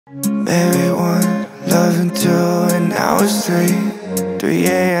Married one, loving two, and now it's 3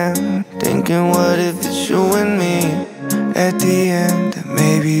 a.m. Thinking what if it's you and me? At the end, that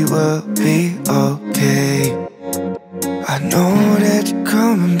maybe we'll be okay. I know that you're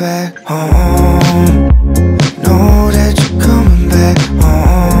coming back home. Know that you're coming back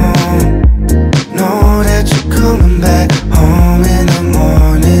home. Know that you're coming back home in the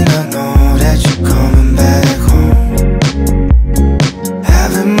morning. I know that you're coming back home.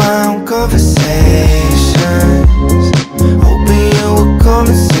 Having my own conversations, hoping you will come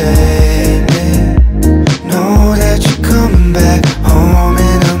and save me. Know that you're coming back home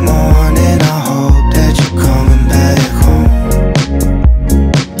in the morning. I hope that you're coming back home.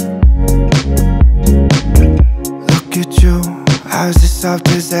 Look at you, eyes as soft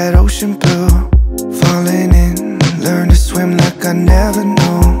as that ocean blue. Falling in, learn to swim like I never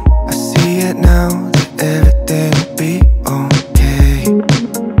knew. I see it now, that everything will be okay.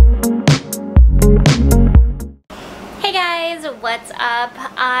 Hey guys, what's up?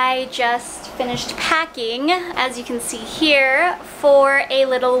 I just finished packing, as you can see here, for a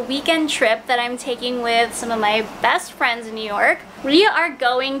little weekend trip that I'm taking with some of my best friends in New York. We are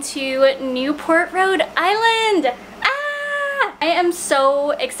going to Newport, Rhode Island. I am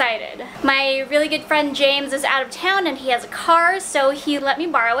so excited. My really good friend James is out of town and he has a car, so he let me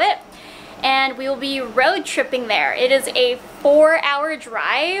borrow it. And we will be road tripping there. It is a 4-hour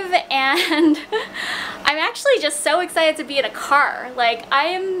drive and I'm actually just so excited to be in a car. Like, I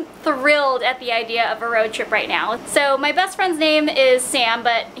am thrilled at the idea of a road trip right now. So my best friend's name is Sam,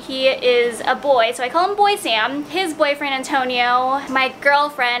 but he is a boy, so I call him Boy Sam. His boyfriend Antonio, my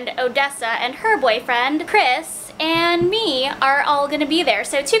girlfriend Odessa, and her boyfriend Chris, and me are all gonna be there.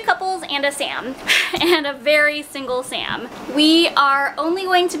 So 2 couples and a Sam, and a very single Sam. We are only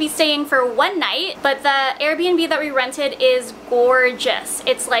going to be staying for 1 night, but the Airbnb that we rented is gorgeous.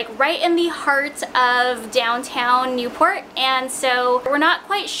 It's like right in the heart of downtown Newport, and so we're not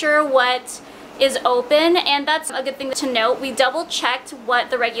quite sure what is open, and that's a good thing to note. We double checked what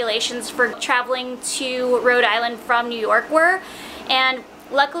the regulations for traveling to Rhode Island from New York were, and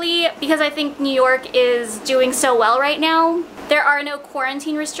luckily, because I think New York is doing so well right now, there are no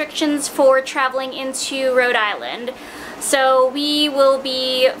quarantine restrictions for traveling into Rhode Island. So we will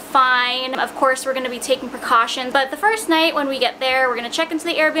be fine. Of course, we're going to be taking precautions, but the first night when we get there, we're going to check into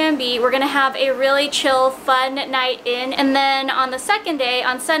the Airbnb, we're going to have a really chill, fun night in, and then on the second day,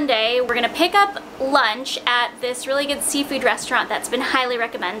 on Sunday, we're going to pick up lunch at this really good seafood restaurant that's been highly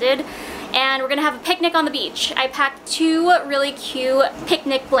recommended. And we're gonna have a picnic on the beach. I packed 2 really cute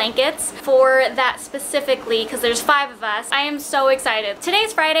picnic blankets for that specifically because there's 5 of us. I am so excited.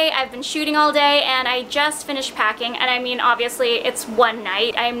 Today's Friday, I've been shooting all day and I just finished packing, and I mean, obviously it's 1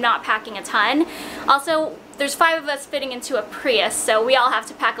 night. I'm not packing a ton. Also, there's 5 of us fitting into a Prius, so we all have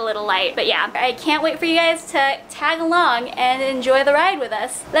to pack a little light. But yeah, I can't wait for you guys to tag along and enjoy the ride with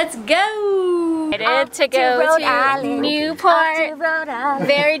us. Let's go! Excited to go to Newport.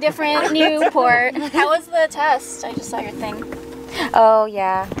 Very different Newport. How was the test? I just saw your thing. Oh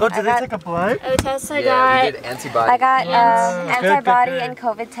yeah. Oh, did they take a blood? Oh, test I We got. did antibody. I got antibody good. and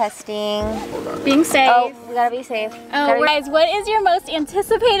COVID testing. Being safe. Oh, we gotta be safe. Oh, guys, what is your most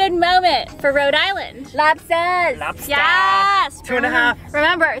anticipated moment for Rhode Island? Lobsters. Lobster. Yes! 2.5.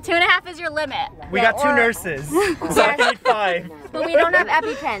 Remember, 2.5 is your limit. We got 2 nurses, so I need 5. But we don't have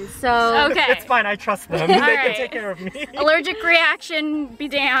EpiPens, so Okay. It's fine, I trust them. They can take care of me. Allergic reaction, be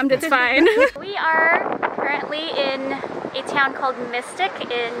damned, it's fine. We are currently in a town called Mystic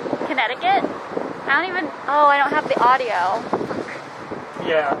in Connecticut. I don't have the audio.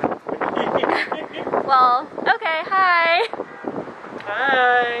 Yeah. Well, okay, hi.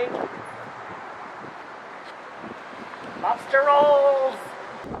 Hi. Lobster rolls.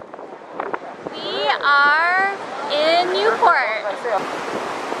 We are in Newport.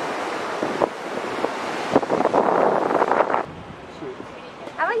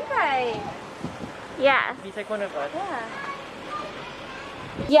 how about you guys? Yeah. Can you take one of us?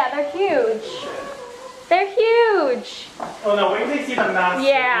 Yeah, they're huge. They're huge. Oh no, wait till you see the mask.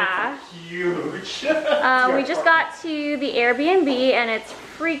 Yeah. It's huge. We just got to the Airbnb and it's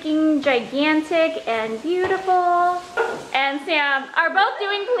freaking gigantic and beautiful. And Sam are both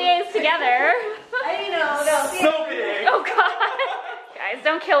doing pliés together. So big. Oh God. Guys,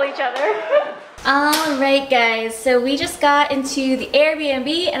 don't kill each other. Alright guys, so we just got into the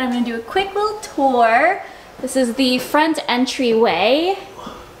Airbnb and I'm gonna do a quick little tour. This is the front entryway.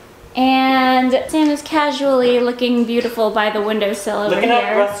 And Sam is casually looking beautiful by the windowsill over Looking here.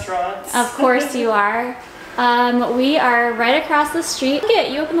 at restaurants. Of course you are. We are right across the street. Look at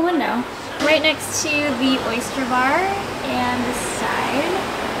it, you open the window. Right next to the oyster bar and the side.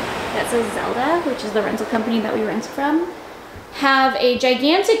 that says Zelda, which is the rental company that we rent from, have a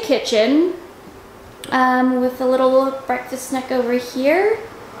gigantic kitchen with a little breakfast nook over here.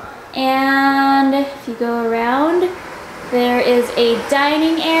 And if you go around, there is a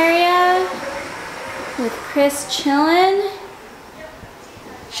dining area with Chris chilling.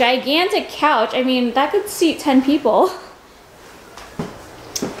 Gigantic couch. I mean, that could seat 10 people.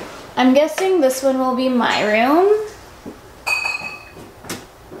 I'm guessing this one will be my room.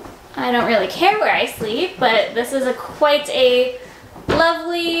 I don't really care where I sleep, but this is quite a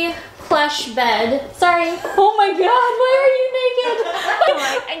lovely plush bed. Sorry. Oh my god, why are you naked?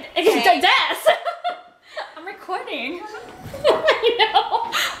 It's Des. I'm recording. I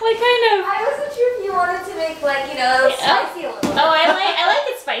know. What kind of? I wasn't sure if you wanted to make like, you know, spicy a little bit. Oh, I like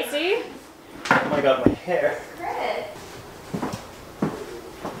it spicy. Oh my god, my hair. Good.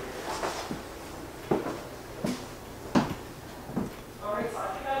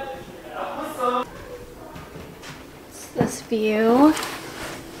 This view.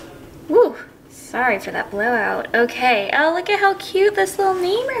 Woo! Sorry for that blowout. Okay. Oh, look at how cute this little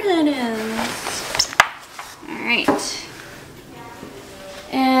neighborhood is. Alright.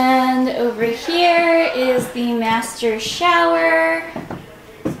 And over here is the master shower.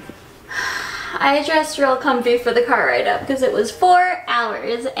 I dressed real comfy for the car ride up because it was 4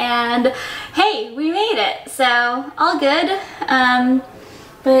 hours and hey, we made it. So, all good.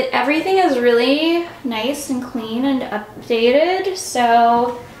 But everything is really nice and clean and updated.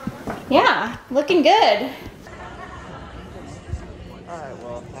 So, yeah, looking good. Alright,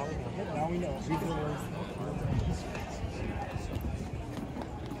 well, now we know.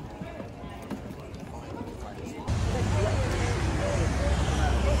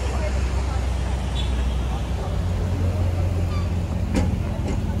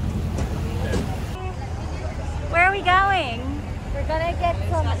 Where are we going? We're gonna get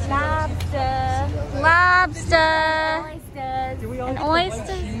some lobster. Lobster. Oysters. Did we all An get the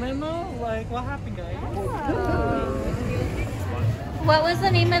oyster? white memo? Like, what happened, guys? What was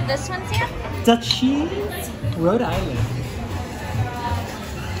the name of this one, Sam? The cheese, Rhode Island.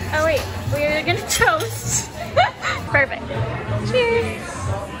 Oh wait, we're gonna toast. Perfect. Cheers.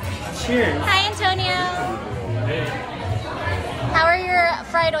 Cheers. Hi, Antonio. How are your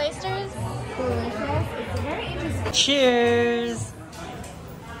fried oysters? Delicious. It's very interesting. Cheers!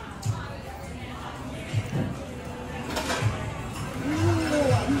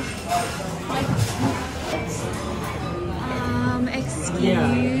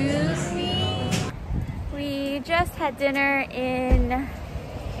 Excuse me? We just had dinner in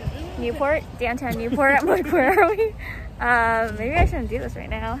Newport, downtown Newport. I'm like, where are we? Maybe I shouldn't do this right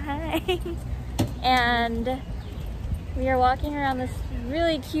now. Hi. And we are walking around this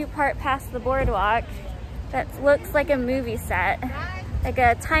really cute part past the boardwalk that looks like a movie set, like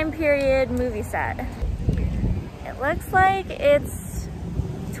a time period movie set. It looks like it's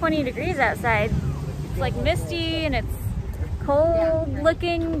 20 degrees outside. It's like misty and it's cold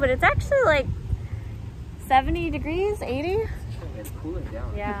looking, but it's actually like 70 degrees, 80. It's cooling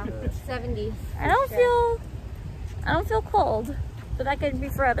down. Yeah. 70. I don't feel cold, but that could be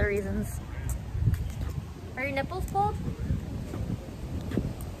for other reasons. Are your nipples cold?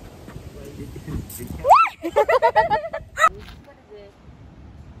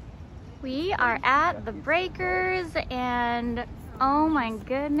 We are at the Breakers and oh my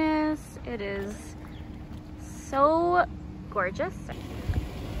goodness, it is so gorgeous.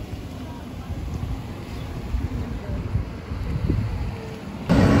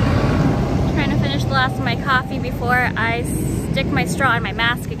 Trying to finish the last of my coffee before I stick my straw in my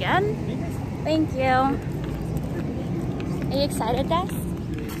mask again. Thank you. Are you excited, Des?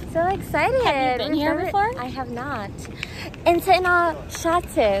 So excited. Have you been here before? I have not. And so in our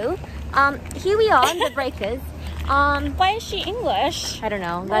chateau, here we are, the Breakers. Why is she English? I don't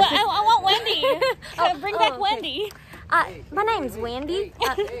know. Well, That's just- I want Wendy. Bring back okay. Wendy. My name's Wendy.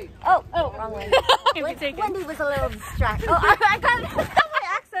 Wrong Wendy. Wendy was a little distracted. Oh, I got my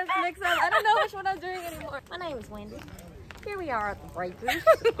accents mixed up. I don't know which one I'm doing anymore. My name's Wendy. Here we are at the Breakers.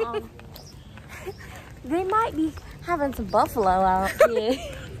 They might be having some buffalo out here.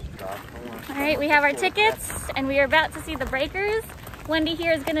 All right, we have our tickets and we are about to see the Breakers. Wendy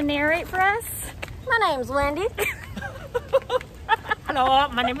here is going to narrate for us. My name's Wendy. Hello,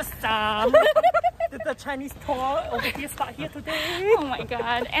 my name is Sam. Did the Chinese tour over here start here today? Oh my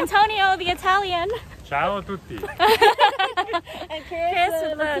God. Antonio, the Italian. Ciao a tutti. And Chris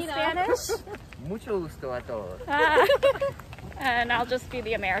with the Latino. Spanish. Mucho gusto a todos. And I'll just be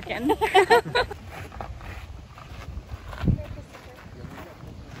the American.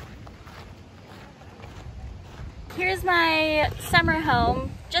 here's my summer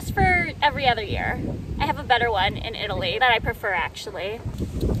home, just for every other year. I have a better one in Italy that I prefer actually.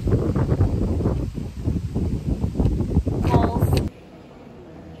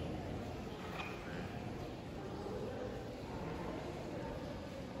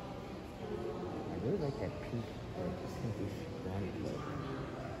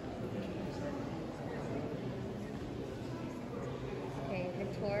 Okay, the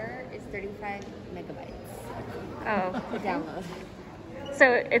tour is 35 megabytes. Oh. The download. So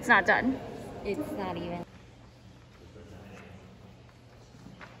it's not done? It's not even.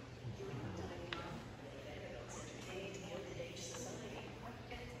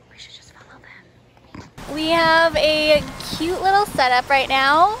 We should just follow them. We have a cute little setup right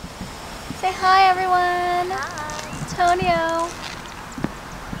now. Say hi, everyone. Hi. It's Tonio.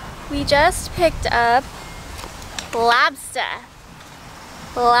 We just picked up lobster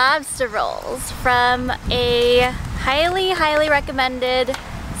rolls from a highly recommended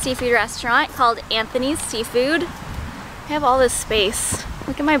seafood restaurant called Anthony's Seafood. I have all this space.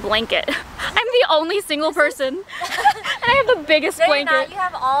 Look at my blanket. I'm the only single person. And I have the biggest blanket. Not. You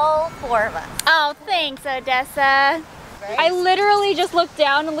have all 4 of us. Oh, thanks, Odessa. Right? I literally just looked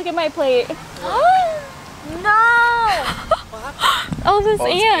down and look at my plate. No! Oh, there's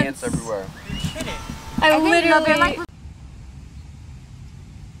ants. Ants everywhere. You're kidding. I literally.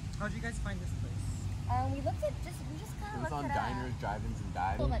 How'd you guys find this place? We just kind of looked on at diners, drive-ins, and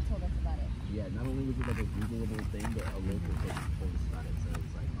dives. People that told us about it. Yeah, not only was it like a Googleable thing, but a local person told us about it. So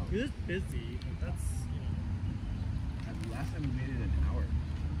it's like, oh. It was busy, but that's, you know. Last time we made it an hour.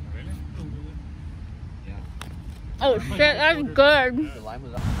 Really? Yeah. Oh shit, that's good. The line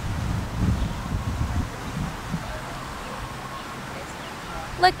was up.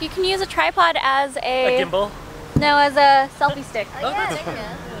 Look, you can use a tripod as A gimbal? No, as a selfie stick. Oh, yeah, there you go.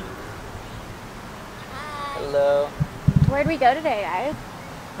 Hello. Where'd we go today, guys?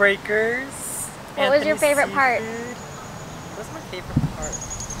 Breakers. What was your favorite part? What's my favorite part?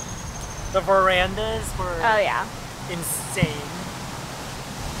 The verandas were Oh yeah. insane.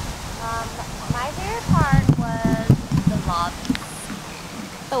 My favorite part was the lobster.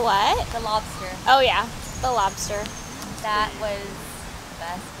 The what? The lobster. Oh yeah, the lobster. That was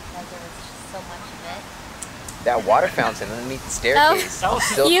best because there was just so much of it. That water fountain underneath the staircase. That was-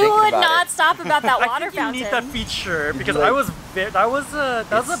 Still You thinking would about not it. stop about that I water think you fountain. need that feature because Like- that was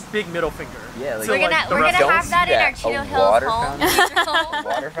a big middle finger. Yeah, like, So, We're gonna like, the we're rest- gonna Don't have see that in our that. Cheeto A Hills water home. fountain?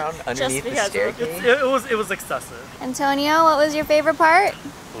 Water fountain underneath the because staircase. it was excessive. Antonio, what was your favorite part?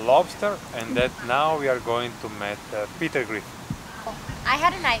 Lobster, and that now we are going to meet Peter Griffin. I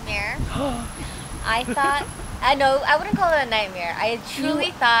had a nightmare. I thought, I wouldn't call it a nightmare. I truly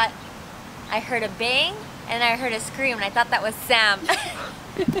thought I heard a bang and I heard a scream and I thought that was Sam.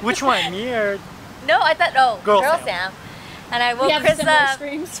 Which one? Me or No, I thought, Girl Girl Sam. Sam. And I woke We have Chris similar up.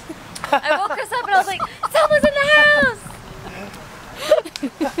 screams. I woke Chris up and I was like, someone's in the house!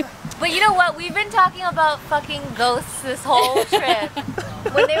 But you know what? We've been talking about fucking ghosts this whole trip.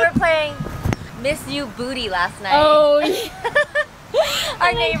 When they were playing Miss You Booty last night. Oh,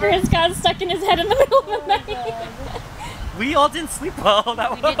 Our neighbors. Chris got stuck in his head in the middle of the night. we all didn't sleep well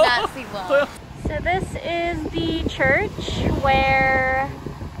that We did not sleep well. So this is the church where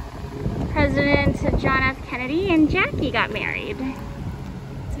President John F. Kennedy and Jackie got married.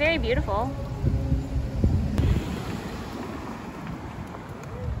 It's very beautiful.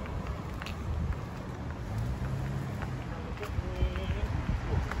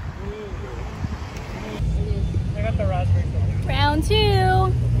 I got the raspberry filling. Round 2.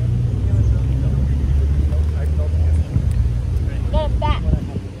 Get back.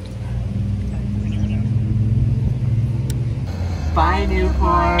 Bye,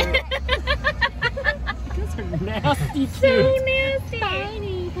 Newport. Those are nasty So too. nasty.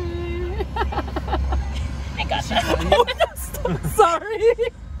 I got that. Sorry.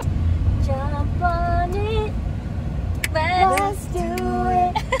 Jump on it. Let's do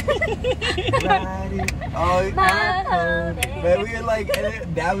it. Oh, My honey. but we were like,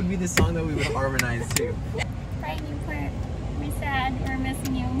 that would be the song that we would harmonize too. Bye, Newport. We're sad. We're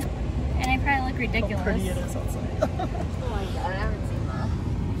missing you. And I probably look ridiculous. How pretty it is outside. Oh my god, I haven't seen that.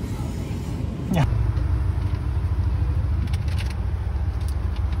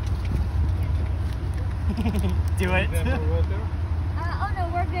 Do it. Oh no,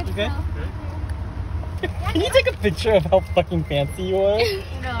 we're good. You good? now. Can you take a picture of how fucking fancy you are?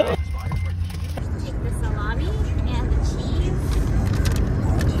 No. Take the salami and the cheese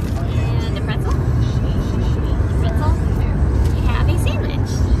and the pretzel. You have a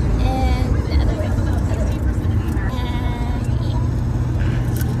sandwich and the other way. And eat.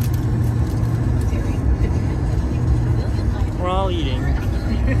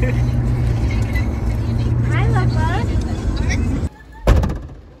 Hi, Lopa.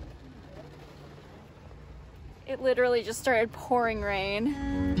 It literally just started pouring rain.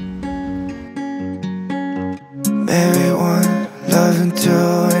 Married one, loving two,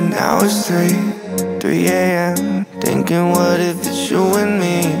 and now it's 3 a.m. Thinking what if it's you and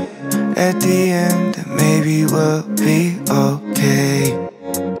me? At the end, that maybe we'll be okay.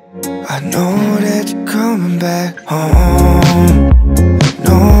 I know that you're coming back home.